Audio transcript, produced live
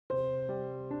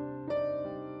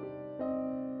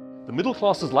The middle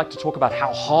classes like to talk about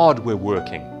how hard we're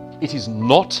working. It is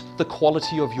not the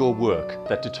quality of your work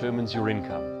that determines your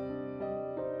income.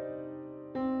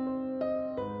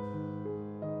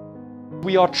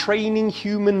 We are training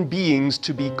human beings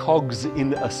to be cogs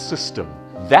in a system.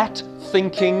 That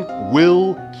thinking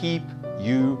will keep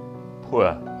you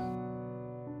poor.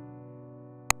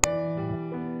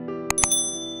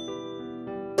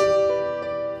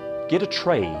 Get a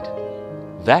trade.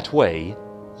 That way,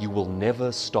 you will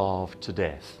never starve to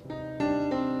death.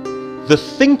 The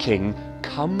thinking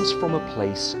comes from a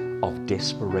place of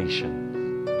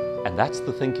desperation. And that's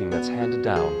the thinking that's handed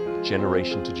down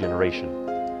generation to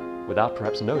generation, without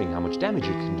perhaps knowing how much damage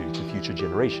it can do to future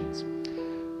generations.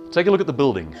 Take a look at the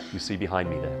building you see behind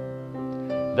me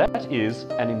there. That is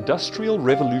an Industrial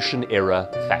Revolution era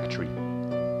factory.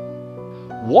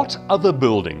 What other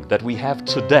building that we have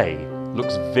today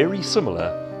looks very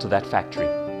similar to that factory?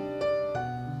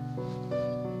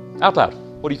 Out loud,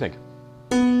 what do you think?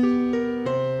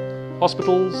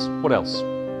 Hospitals, what else?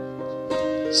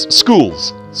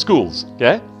 Schools,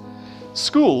 okay?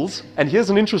 Schools, and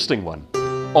here's an interesting one,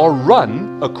 are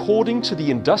run according to the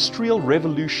Industrial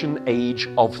Revolution age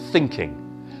of thinking.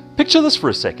 Picture this for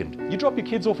a second. You drop your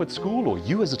kids off at school, or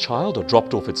you as a child are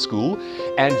dropped off at school,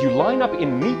 and you line up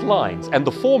in neat lines, and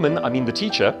the foreman, I mean the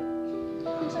teacher,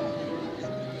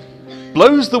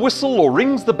 blows the whistle or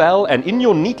rings the bell, and in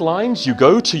your neat lines you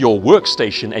go to your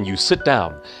workstation and you sit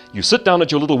down. You sit down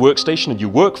at your little workstation and you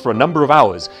work for a number of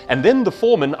hours, and then the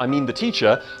foreman, I mean the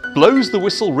teacher, blows the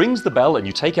whistle, rings the bell, and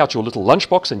you take out your little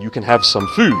lunchbox and you can have some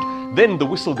food. Then the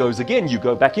whistle goes again, you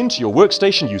go back into your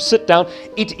workstation, you sit down.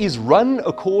 It is run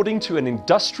according to an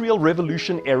Industrial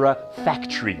Revolution era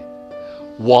factory.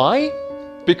 Why?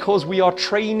 Because we are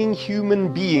training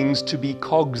human beings to be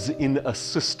cogs in a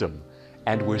system.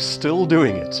 And we're still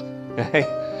doing it.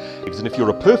 And if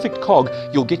you're a perfect cog,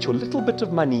 you'll get your little bit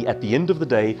of money at the end of the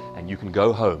day and you can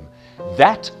go home.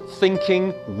 That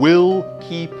thinking will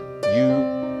keep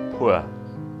you poor.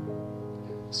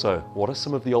 So, what are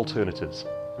some of the alternatives?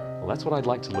 Well, that's what I'd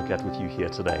like to look at with you here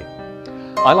today.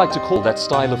 I like to call that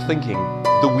style of thinking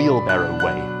the wheelbarrow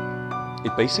way.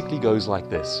 It basically goes like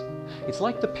this. It's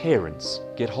like the parents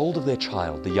get hold of their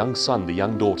child, the young son, the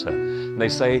young daughter, and they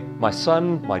say, "My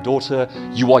son, my daughter,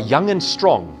 you are young and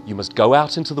strong. You must go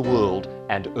out into the world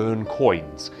and earn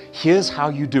coins. Here's how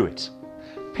you do it.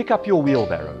 Pick up your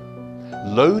wheelbarrow,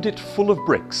 load it full of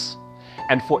bricks,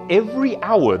 and for every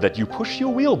hour that you push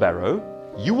your wheelbarrow,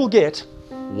 you will get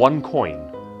 1 coin.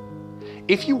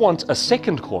 If you want a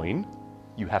second coin,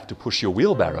 you have to push your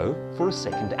wheelbarrow for a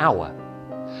second hour."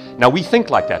 Now we think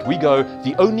like that. We go,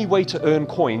 the only way to earn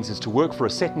coins is to work for a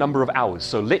set number of hours,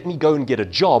 so let me go and get a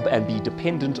job and be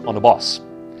dependent on a boss.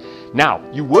 Now,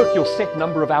 you work your set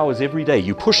number of hours every day,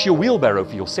 you push your wheelbarrow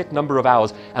for your set number of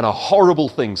hours, and a horrible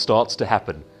thing starts to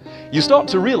happen. You start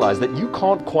to realize that you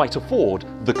can't quite afford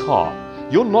the car.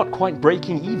 You're not quite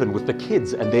breaking even with the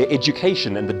kids and their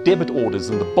education and the debit orders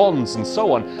and the bonds and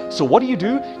so on. So what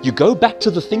do? You go back to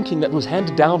the thinking that was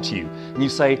handed down to you and you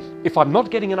say, if I'm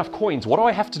not getting enough coins, what do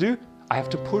I have to do? I have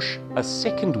to push a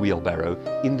second wheelbarrow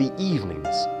in the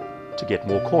evenings to get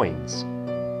more coins.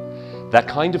 That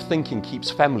kind of thinking keeps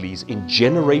families in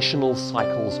generational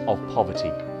cycles of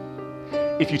poverty.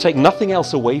 If you take nothing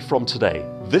else away from today,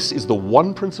 this is the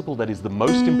one principle that is the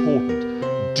most important.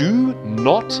 Do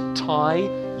not tie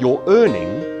your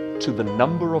earning to the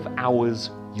number of hours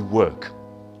you work.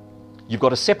 You've got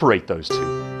to separate those two,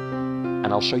 and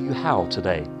I'll show you how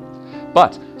today.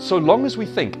 But so long as we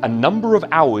think a number of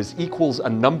hours equals a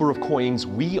number of coins,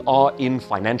 we are in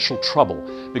financial trouble,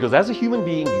 because as a human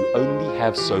being, you only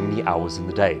have so many hours in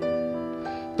the day.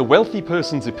 The wealthy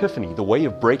person's epiphany, the way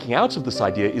of breaking out of this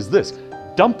idea is this: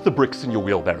 dump the bricks in your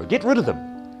wheelbarrow, get rid of them.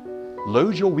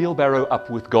 Load your wheelbarrow up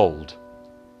with gold.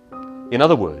 In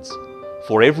other words,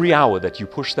 for every hour that you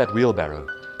push that wheelbarrow,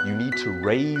 you need to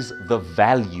raise the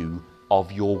value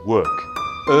of your work.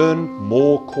 Earn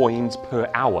more coins per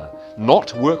hour,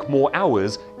 not work more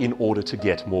hours in order to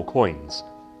get more coins.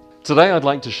 Today I'd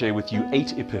like to share with you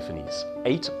 8 epiphanies,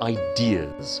 8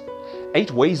 ideas,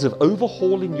 8 ways of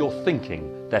overhauling your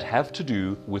thinking that have to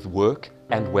do with work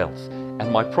and wealth.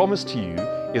 And my promise to you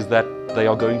is that they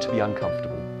are going to be uncomfortable.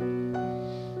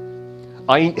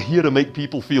 I ain't here to make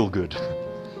people feel good,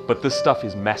 but this stuff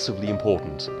is massively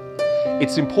important.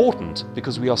 It's important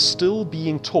because we are still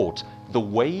being taught the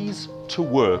ways to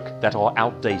work that are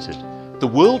outdated. The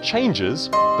world changes,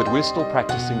 but we're still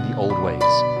practicing the old ways.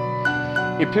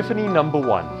 Epiphany number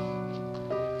 1.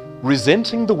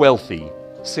 Resenting the wealthy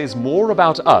says more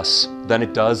about us than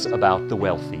it does about the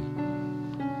wealthy.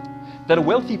 That a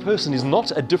wealthy person is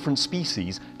not a different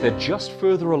species, they're just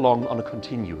further along on a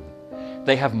continuum.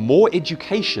 They have more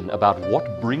education about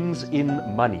what brings in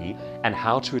money and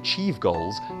how to achieve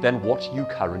goals than what you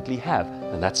currently have.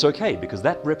 And that's okay, because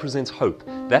that represents hope.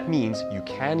 That means you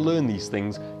can learn these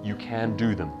things, you can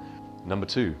do them. Number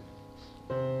 2,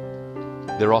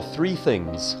 there are 3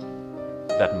 things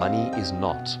that money is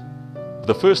not.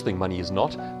 The first thing money is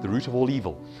not, the root of all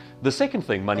evil. The second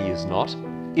thing money is not,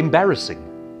 embarrassing.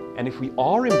 And if we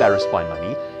are embarrassed by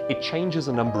money, it changes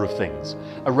a number of things.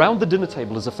 Around the dinner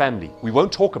table as a family, we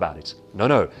won't talk about it.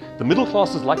 No. The middle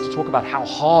classes like to talk about how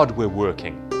hard we're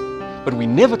working. But we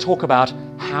never talk about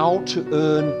how to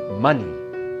earn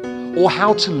money or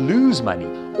how to lose money,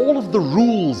 all of the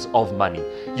rules of money.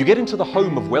 You get into the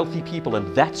home of wealthy people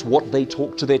and that's what they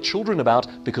talk to their children about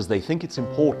because they think it's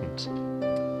important.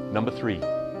 Number 3,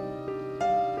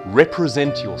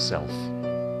 represent yourself.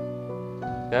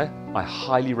 Yeah? I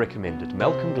highly recommend it.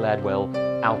 Malcolm Gladwell,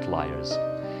 Outliers.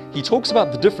 He talks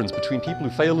about the difference between people who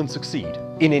fail and succeed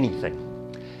in anything.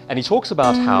 And he talks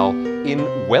about how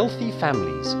in wealthy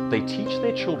families, they teach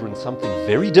their children something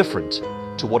very different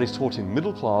to what is taught in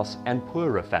middle class and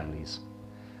poorer families.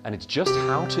 And it's just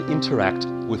how to interact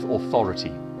with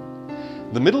authority.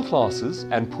 The middle classes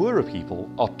and poorer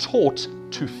people are taught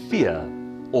to fear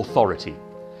authority.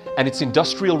 And it's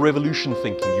industrial revolution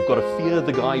thinking. You've got to fear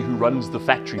the guy who runs the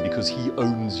factory because he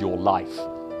owns your life.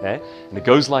 Okay? And it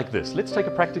goes like this. Let's take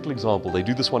a practical example. They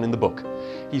do this one in the book.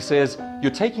 He says, you're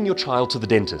taking your child to the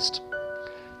dentist.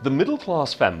 The middle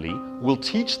class family will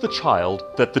teach the child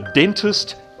that the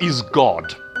dentist is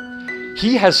God.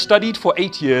 He has studied for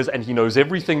 8 years and he knows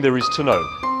everything there is to know.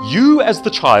 You as the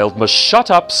child must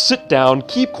shut up, sit down,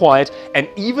 keep quiet, and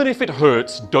even if it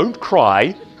hurts, don't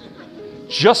cry.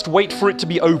 Just wait for it to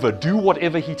be over. Do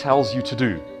whatever he tells you to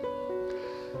do.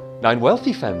 Now, in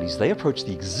wealthy families, they approach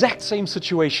the exact same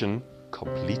situation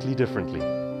completely differently.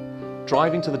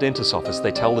 Driving to the dentist's office,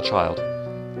 they tell the child,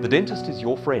 the dentist is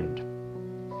your friend.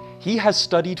 He has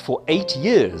studied for 8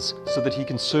 years so that he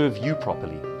can serve you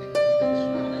properly.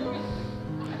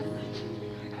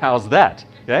 How's that?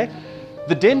 Okay?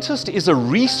 The dentist is a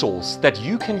resource that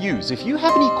you can use. If you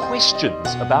have any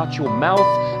questions about your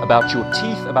mouth, about your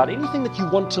teeth, about anything that you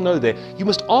want to know there, you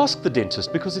must ask the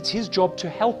dentist because it's his job to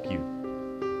help you.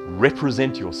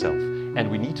 Represent yourself.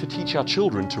 And we need to teach our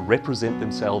children to represent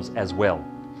themselves as well.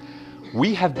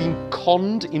 We have been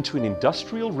conned into an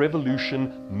industrial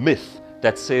revolution myth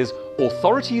that says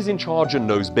authority is in charge and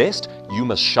knows best. You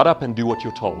must shut up and do what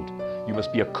you're told. You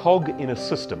must be a cog in a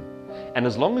system. And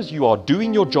as long as you are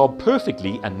doing your job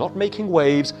perfectly and not making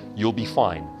waves, you'll be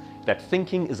fine. That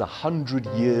thinking is 100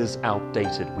 years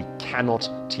outdated. We cannot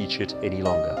teach it any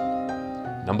longer.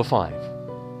 Number 5.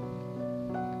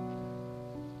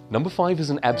 Number 5 is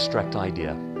an abstract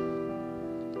idea.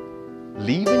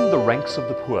 Leaving the ranks of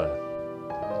the poor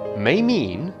may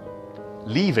mean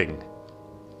leaving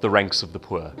the ranks of the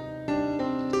poor.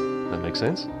 That makes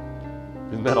sense?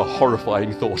 Isn't that a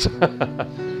horrifying thought?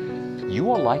 You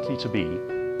are likely to be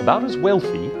about as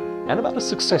wealthy and about as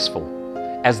successful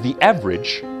as the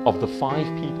average of the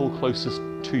 5 people closest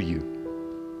to you.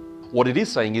 What it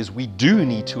is saying is we do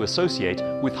need to associate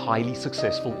with highly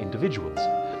successful individuals.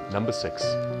 Number 6,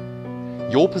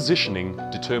 your positioning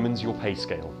determines your pay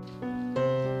scale.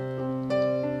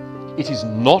 It is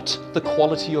not the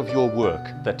quality of your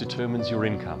work that determines your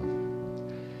income.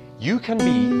 You can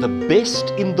be the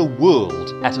best in the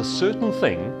world at a certain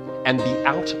thing and be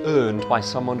out-earned by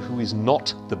someone who is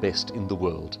not the best in the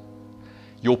world.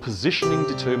 Your positioning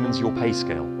determines your pay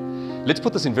scale. Let's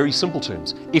put this in very simple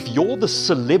terms. If you're the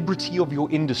celebrity of your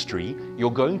industry,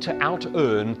 you're going to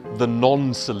out-earn the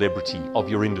non-celebrity of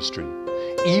your industry,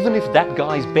 even if that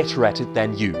guy's better at it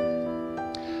than you.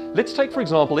 Let's take, for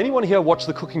example, anyone here watch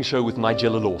the cooking show with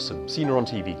Nigella Lawson? Seen her on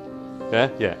TV?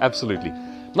 Yeah, absolutely.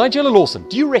 Nigella Lawson,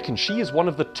 do you reckon she is one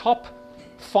of the top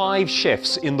 5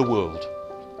 chefs in the world?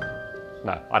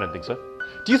 No, I don't think so.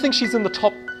 Do you think she's in the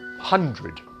top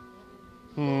 100?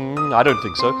 I don't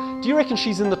think so. Do you reckon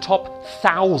she's in the top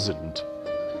 1,000?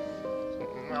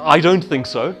 I don't think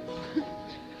so.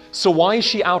 So why is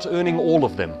she out earning all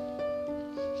of them?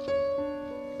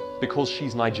 Because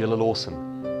she's Nigella Lawson.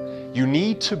 You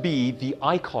need to be the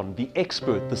icon, the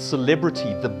expert, the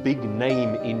celebrity, the big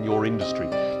name in your industry.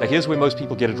 Now here's where most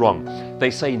people get it wrong. They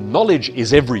say knowledge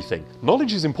is everything.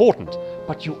 Knowledge is important,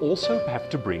 but you also have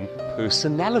to bring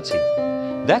personality.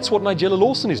 That's what Nigella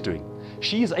Lawson is doing.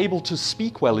 She is able to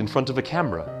speak well in front of a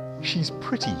camera. She's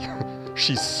pretty.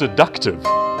 She's seductive.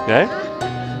 Okay?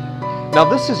 Now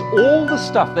this is all the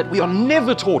stuff that we are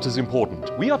never taught is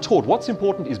important. We are taught what's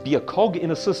important is be a cog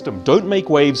in a system, don't make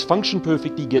waves, function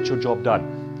perfectly, get your job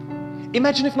done.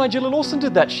 Imagine if Nigella Lawson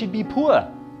did that, she'd be poor.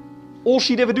 All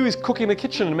she'd ever do is cook in the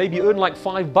kitchen and maybe earn like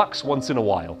 $5 once in a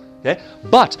while. Okay?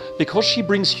 But because she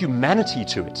brings humanity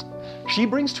to it, she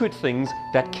brings to it things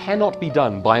that cannot be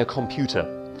done by a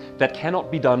computer, that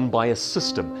cannot be done by a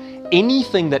system.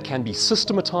 Anything that can be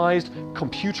systematized,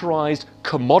 computerized,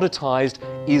 commoditized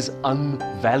is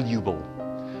unvaluable.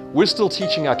 We're still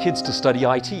teaching our kids to study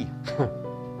IT.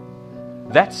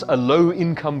 That's a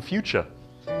low-income future.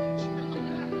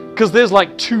 Because there's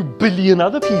like 2 billion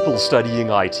other people studying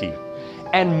IT.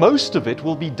 And most of it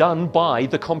will be done by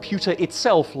the computer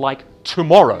itself like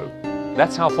tomorrow.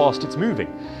 That's how fast it's moving.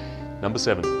 Number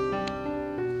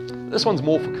 7. This one's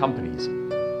more for companies,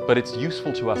 but it's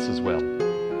useful to us as well.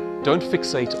 Don't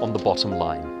fixate on the bottom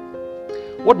line.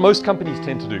 What most companies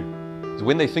tend to do is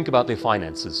when they think about their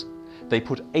finances, they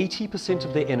put 80%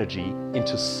 of their energy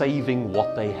into saving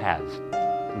what they have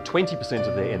and 20%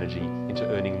 of their energy into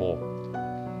earning more.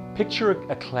 Picture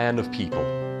a clan of people.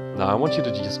 Now I want you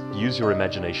to just use your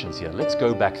imaginations here. Let's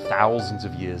go back thousands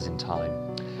of years in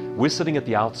time. We're sitting at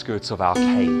the outskirts of our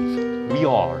cave. We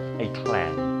are a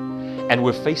clan and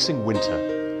we're facing winter.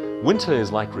 Winter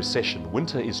is like recession.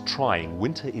 Winter is trying.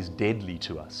 Winter is deadly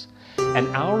to us. And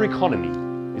our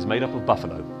economy is made up of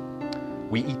buffalo.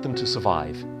 We eat them to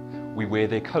survive. We wear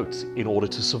their coats in order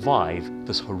to survive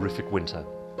this horrific winter.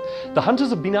 The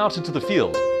hunters have been out into the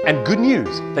field, and good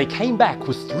news, they came back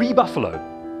with 3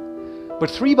 buffalo. But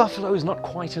 3 buffalo is not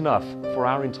quite enough for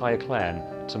our entire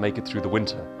clan to make it through the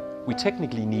winter. We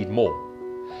technically need more.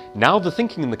 Now the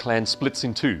thinking in the clan splits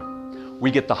in 2.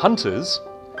 We get the hunters,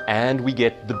 and we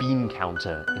get the bean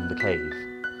counter in the cave.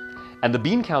 And the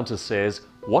bean counter says,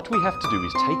 what we have to do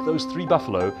is take those 3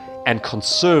 buffalo and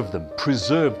conserve them,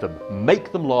 preserve them,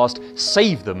 make them last,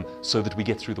 save them so that we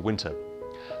get through the winter.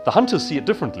 The hunters see it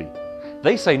differently.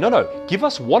 They say, no, give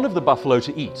us 1 of the buffalo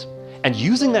to eat. And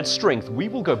using that strength, we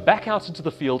will go back out into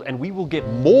the field and we will get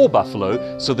more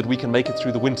buffalo so that we can make it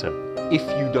through the winter. If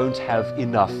you don't have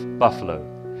enough buffalo.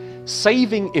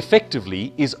 Saving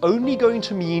effectively is only going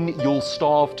to mean you'll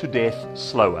starve to death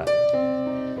slower.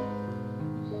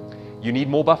 You need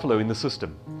more buffalo in the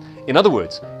system. In other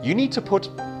words, you need to put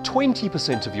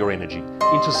 20% of your energy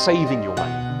into saving your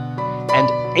money and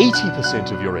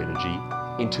 80% of your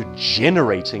energy into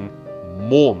generating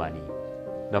more money.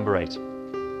 Number 8.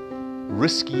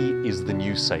 Risky is the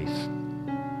new safe.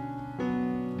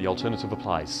 The alternative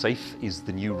applies. Safe is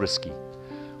the new risky.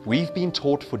 We've been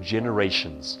taught for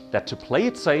generations that to play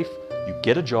it safe, you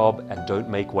get a job and don't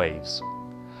make waves.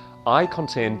 I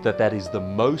contend that that is the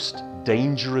most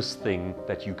dangerous thing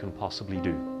that you can possibly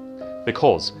do.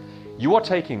 Because you are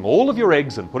taking all of your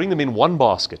eggs and putting them in one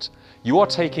basket. You are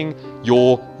taking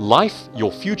your life,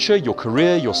 your future, your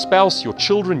career, your spouse, your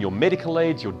children, your medical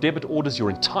aids, your debit orders, your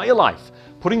entire life,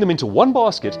 putting them into one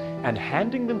basket and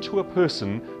handing them to a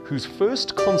person whose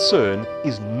first concern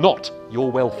is not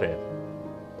your welfare.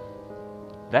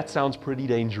 That sounds pretty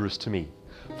dangerous to me.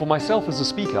 For myself as a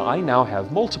speaker, I now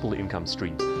have multiple income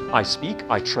streams. I speak,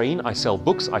 I train, I sell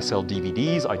books, I sell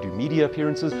DVDs, I do media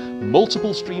appearances,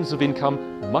 multiple streams of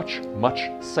income, much, much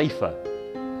safer.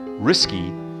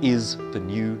 Risky is the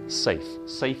new safe.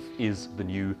 Safe is the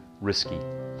new risky.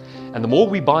 And the more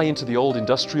we buy into the old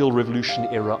Industrial Revolution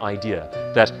era idea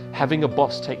that having a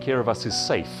boss take care of us is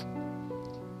safe,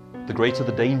 the greater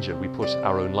the danger we put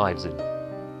our own lives in.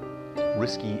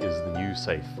 Risky is the new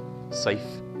safe.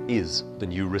 Safe is the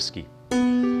new risky.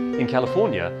 In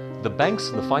California, the banks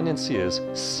and the financiers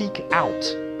seek out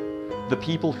the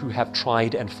people who have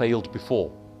tried and failed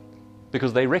before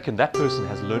because they reckon that person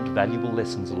has learned valuable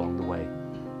lessons along the way.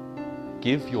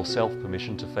 Give yourself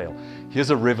permission to fail. Here's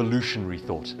a revolutionary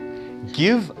thought.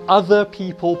 Give other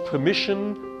people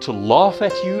permission to laugh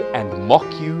at you and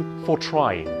mock you for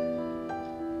trying.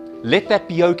 Let that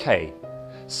be okay.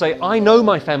 Say, I know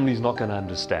my family's not going to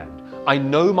understand. I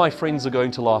know my friends are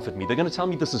going to laugh at me. They're going to tell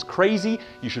me this is crazy,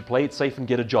 you should play it safe and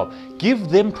get a job. Give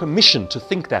them permission to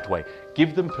think that way.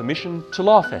 Give them permission to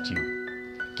laugh at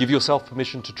you. Give yourself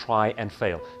permission to try and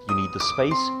fail. You need the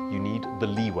space, you need the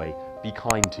leeway. Be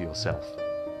kind to yourself.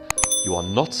 You are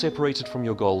not separated from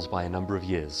your goals by a number of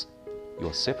years. You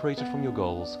are separated from your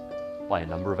goals by a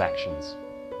number of actions.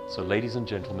 So ladies and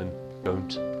gentlemen,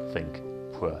 don't think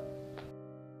poor.